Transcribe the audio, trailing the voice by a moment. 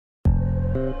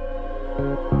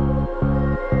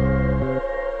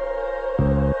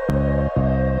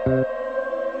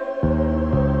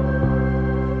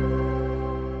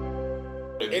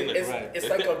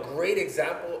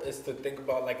example is to think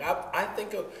about, like, I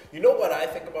think of, you know what I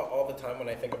think about all the time when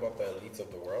I think about the elites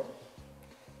of the world?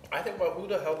 I think about who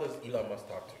the hell does Elon Musk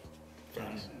talk to?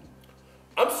 Nice.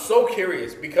 I'm so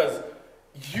curious because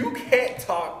you can't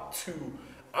talk to,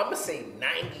 I'm going to say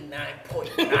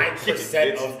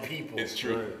 99.9% of people. It's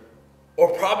true.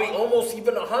 Or probably almost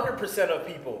even 100% of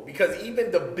people. Because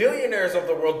even the billionaires of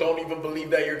the world don't even believe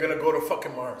that you're going to go to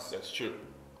fucking Mars. That's true.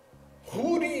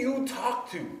 Who do you talk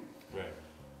to? Right.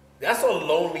 That's a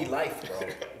lonely life, bro.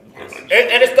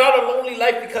 And it's not a lonely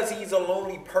life because he's a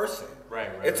lonely person. Right.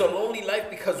 It's a lonely life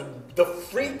because the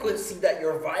frequency that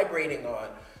you're vibrating on,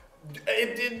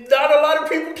 not a lot of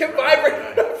people can vibrate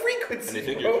on that frequency. And they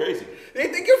think bro. you're crazy. They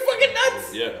think you're fucking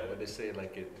nuts. Yeah. What they say,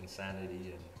 like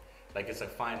insanity and like it's a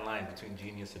fine line between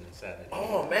genius and insanity.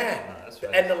 Oh man. That's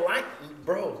right. And the line,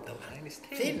 bro, the line is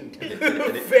thin.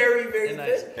 Very, very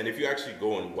Nice. thin. And if you actually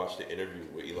go and watch the interview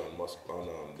with Elon Musk on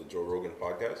the Joe Rogan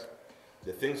podcast,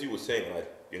 the things he was saying, and I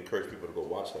encourage people to go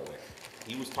watch that. Like,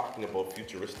 he was talking about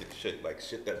futuristic shit, like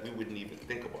shit that we wouldn't even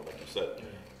think about, like you said.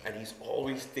 And he's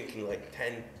always thinking like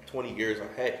 10, 20 years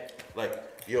ahead. Like,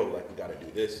 yo, like we gotta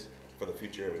do this for the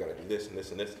future, and we gotta do this and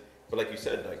this and this. But like you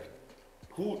said, like,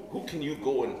 who can you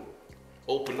go and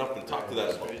open up and talk to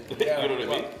that about? Yeah. You know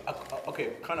what I mean?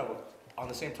 Okay, kind of on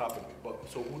the same topic, but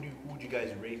so who would you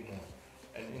guys rate more?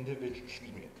 An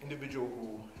individual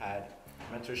who had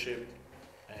mentorship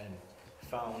and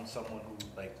found someone who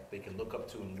like they can look up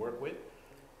to and work with,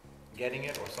 getting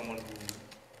it, or someone who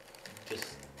just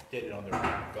did it on their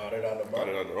own? Got it on the Got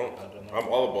it mark. on their own. I'm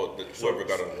all about whoever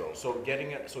got it on their own. So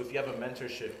getting it. So if you have a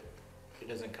mentorship, it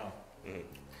doesn't count.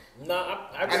 Nah,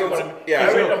 I I don't rate know. Yeah,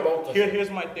 I rate them both. Here's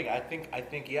my thing. I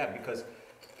think yeah, because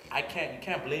you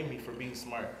can't blame me for being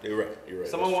smart. You're right. You're right.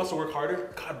 Someone wants to work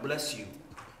harder, God bless you.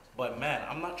 But man,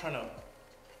 I'm not trying to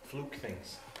fluke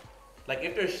things. Like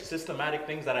if there's systematic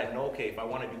things that I know, okay, if I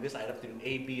want to do this, I have to do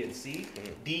A, B, and C.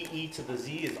 D, E to the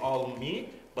Z is all me,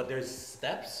 but there's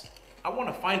steps. I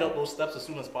want to find out those steps as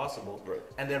soon as possible, Right.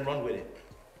 and then run with it.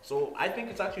 So I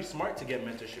think it's actually smart to get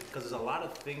mentorship because there's a lot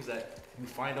of things that you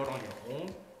find out on your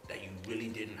own that you really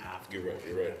didn't have to. You're right.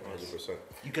 You're right. 100%.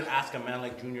 You can ask a man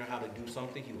like Junior how to do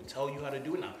something. He will tell you how to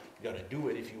do it. Now, you got to do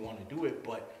it if you want to do it,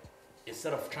 but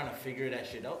instead of trying to figure that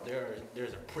shit out,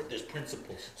 there's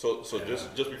principles. So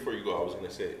just before you go, I was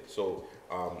gonna say. So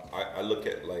I look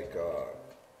at like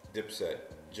Dipset,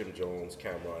 Jim Jones,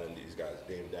 Cameron, and these guys,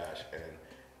 Dame Dash,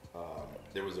 and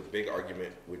there was a big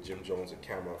argument with Jim Jones and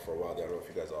Cameron for a while. I don't know if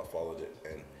you guys all followed it.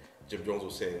 And Jim Jones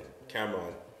was saying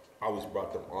Cameron always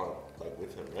brought them on like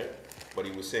with him, right? But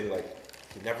he was saying like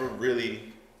he never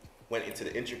really went into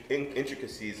the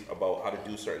intricacies about how to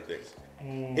do certain things.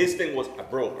 His thing was,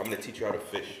 bro, I'm gonna teach you how to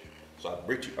fish. So I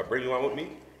bring you on with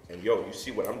me, and yo, you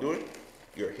see what I'm doing?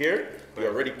 You're here,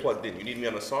 you're already plugged in. You need me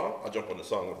on a song, I'll jump on the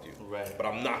song with you. Right. But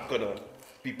I'm not gonna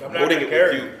be promoting it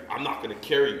with you. I'm not gonna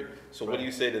carry you. So what do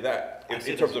you say to that? In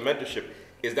terms of mentorship,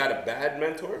 is that a bad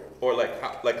mentor? Or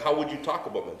how would you talk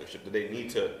about mentorship? Do they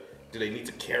need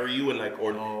to carry you and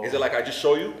or is it like I just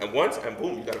show you and once and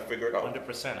boom, you gotta figure it out?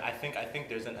 100%. I think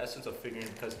there's an essence of figuring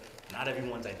because not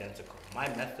everyone's identical. My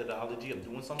methodology of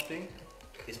doing something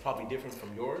is probably different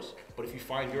from yours, but if you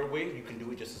find your way, you can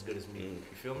do it just as good as me.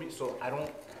 You feel me? So I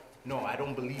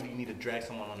don't believe you need to drag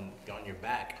someone on your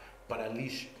back, but at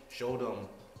least show them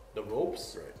the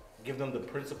ropes, Right. give them the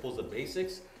principles, the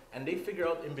basics, and they figure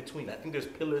out in between. I think there's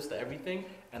pillars to everything,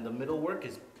 and the middle work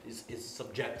is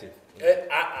subjective.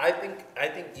 I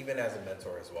think even as a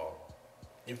mentor as well,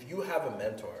 if you have a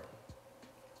mentor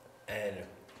and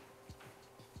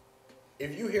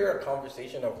if you hear a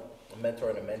conversation of a mentor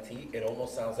and a mentee, it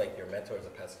almost sounds like your mentor is a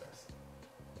pessimist.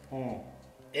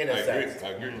 In a sense. I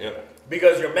agree, yeah.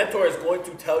 Because your mentor is going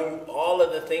to tell you all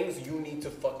of the things you need to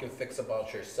fucking fix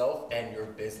about yourself and your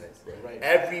business. Right.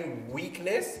 Every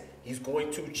weakness, he's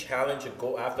going to challenge and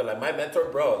go after. Like my mentor,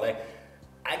 bro, like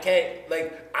I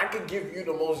could give you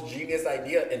the most genius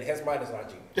idea, and his mind is not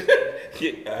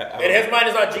genius. And his mind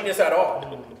is not genius at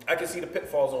all. I can see the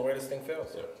pitfalls on where this thing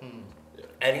fails. Yeah.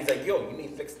 And he's like, yo, you need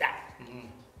to fix that.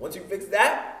 Once you fix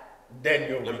that, then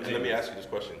you'll Let me ask you this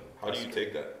question. How do you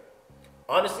take that?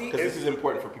 honestly, Because this is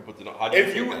important for people to know. How do you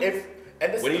take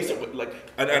that? When he's like,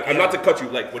 and not to cut you,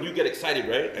 like when you get excited,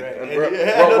 right?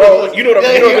 You know what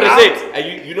I'm gonna say. And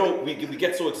you know, we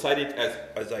get so excited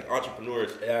as like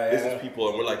entrepreneurs, business people,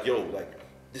 and we're like, yo, like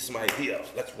this is my idea.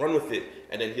 Let's run with it.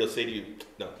 And then he'll say to you,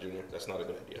 no, Junior, that's not a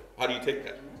good idea. How do you take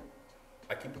that?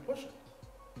 I keep it pushing.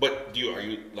 But are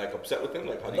you like upset with him?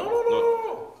 Like how do you?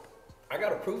 No. I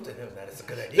gotta prove to him that it's a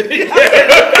good idea.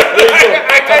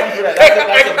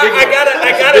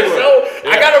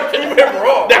 I gotta prove him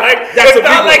wrong. That's it's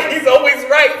not like he's always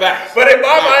right. Facts. But in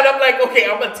my mind, I'm like, okay,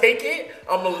 I'm gonna take it.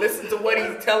 I'm gonna listen to what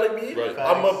he's telling me. Right.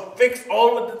 I'm gonna fix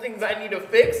all of the things I need to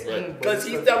fix because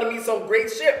he's telling me some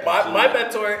great shit. My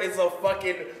mentor is a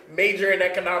fucking major in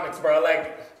economics, bro.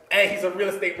 Like, and he's a real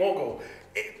estate mogul.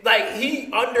 Like, he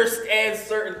understands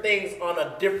certain things on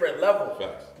a different level.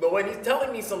 Facts. But when he's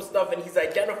telling me some stuff and he's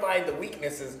identifying the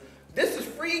weaknesses, this is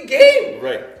free game.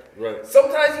 Right.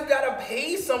 Sometimes you gotta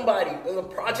pay somebody, a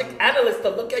project analyst, to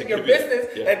look at your business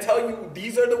and tell you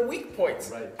these are the weak points.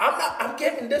 Right. I'm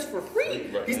getting this for free.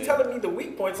 Right. He's telling me the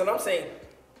weak points, and I'm saying,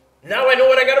 now I know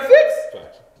what I gotta fix.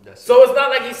 Facts. So it's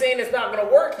not like he's saying it's not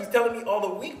gonna work. He's telling me all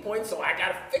the weak points, so I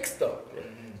gotta fix them. Right.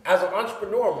 As an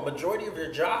entrepreneur, majority of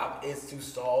your job is to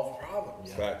solve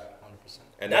problems. Facts. 100%.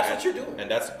 And That's what you're doing. And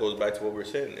that goes back to what we're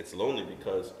saying. It's lonely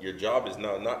because your job is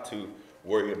now not to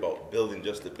worry about building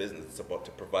just the business. It's about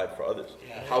to provide for others.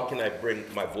 Yeah. How can I bring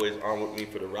my boys on with me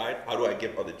for the ride? How do I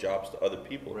give other jobs to other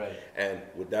people? Right. And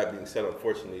with that being said,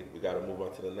 unfortunately, we got to move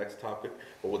on to the next topic.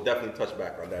 But we'll definitely touch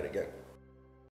back on that again.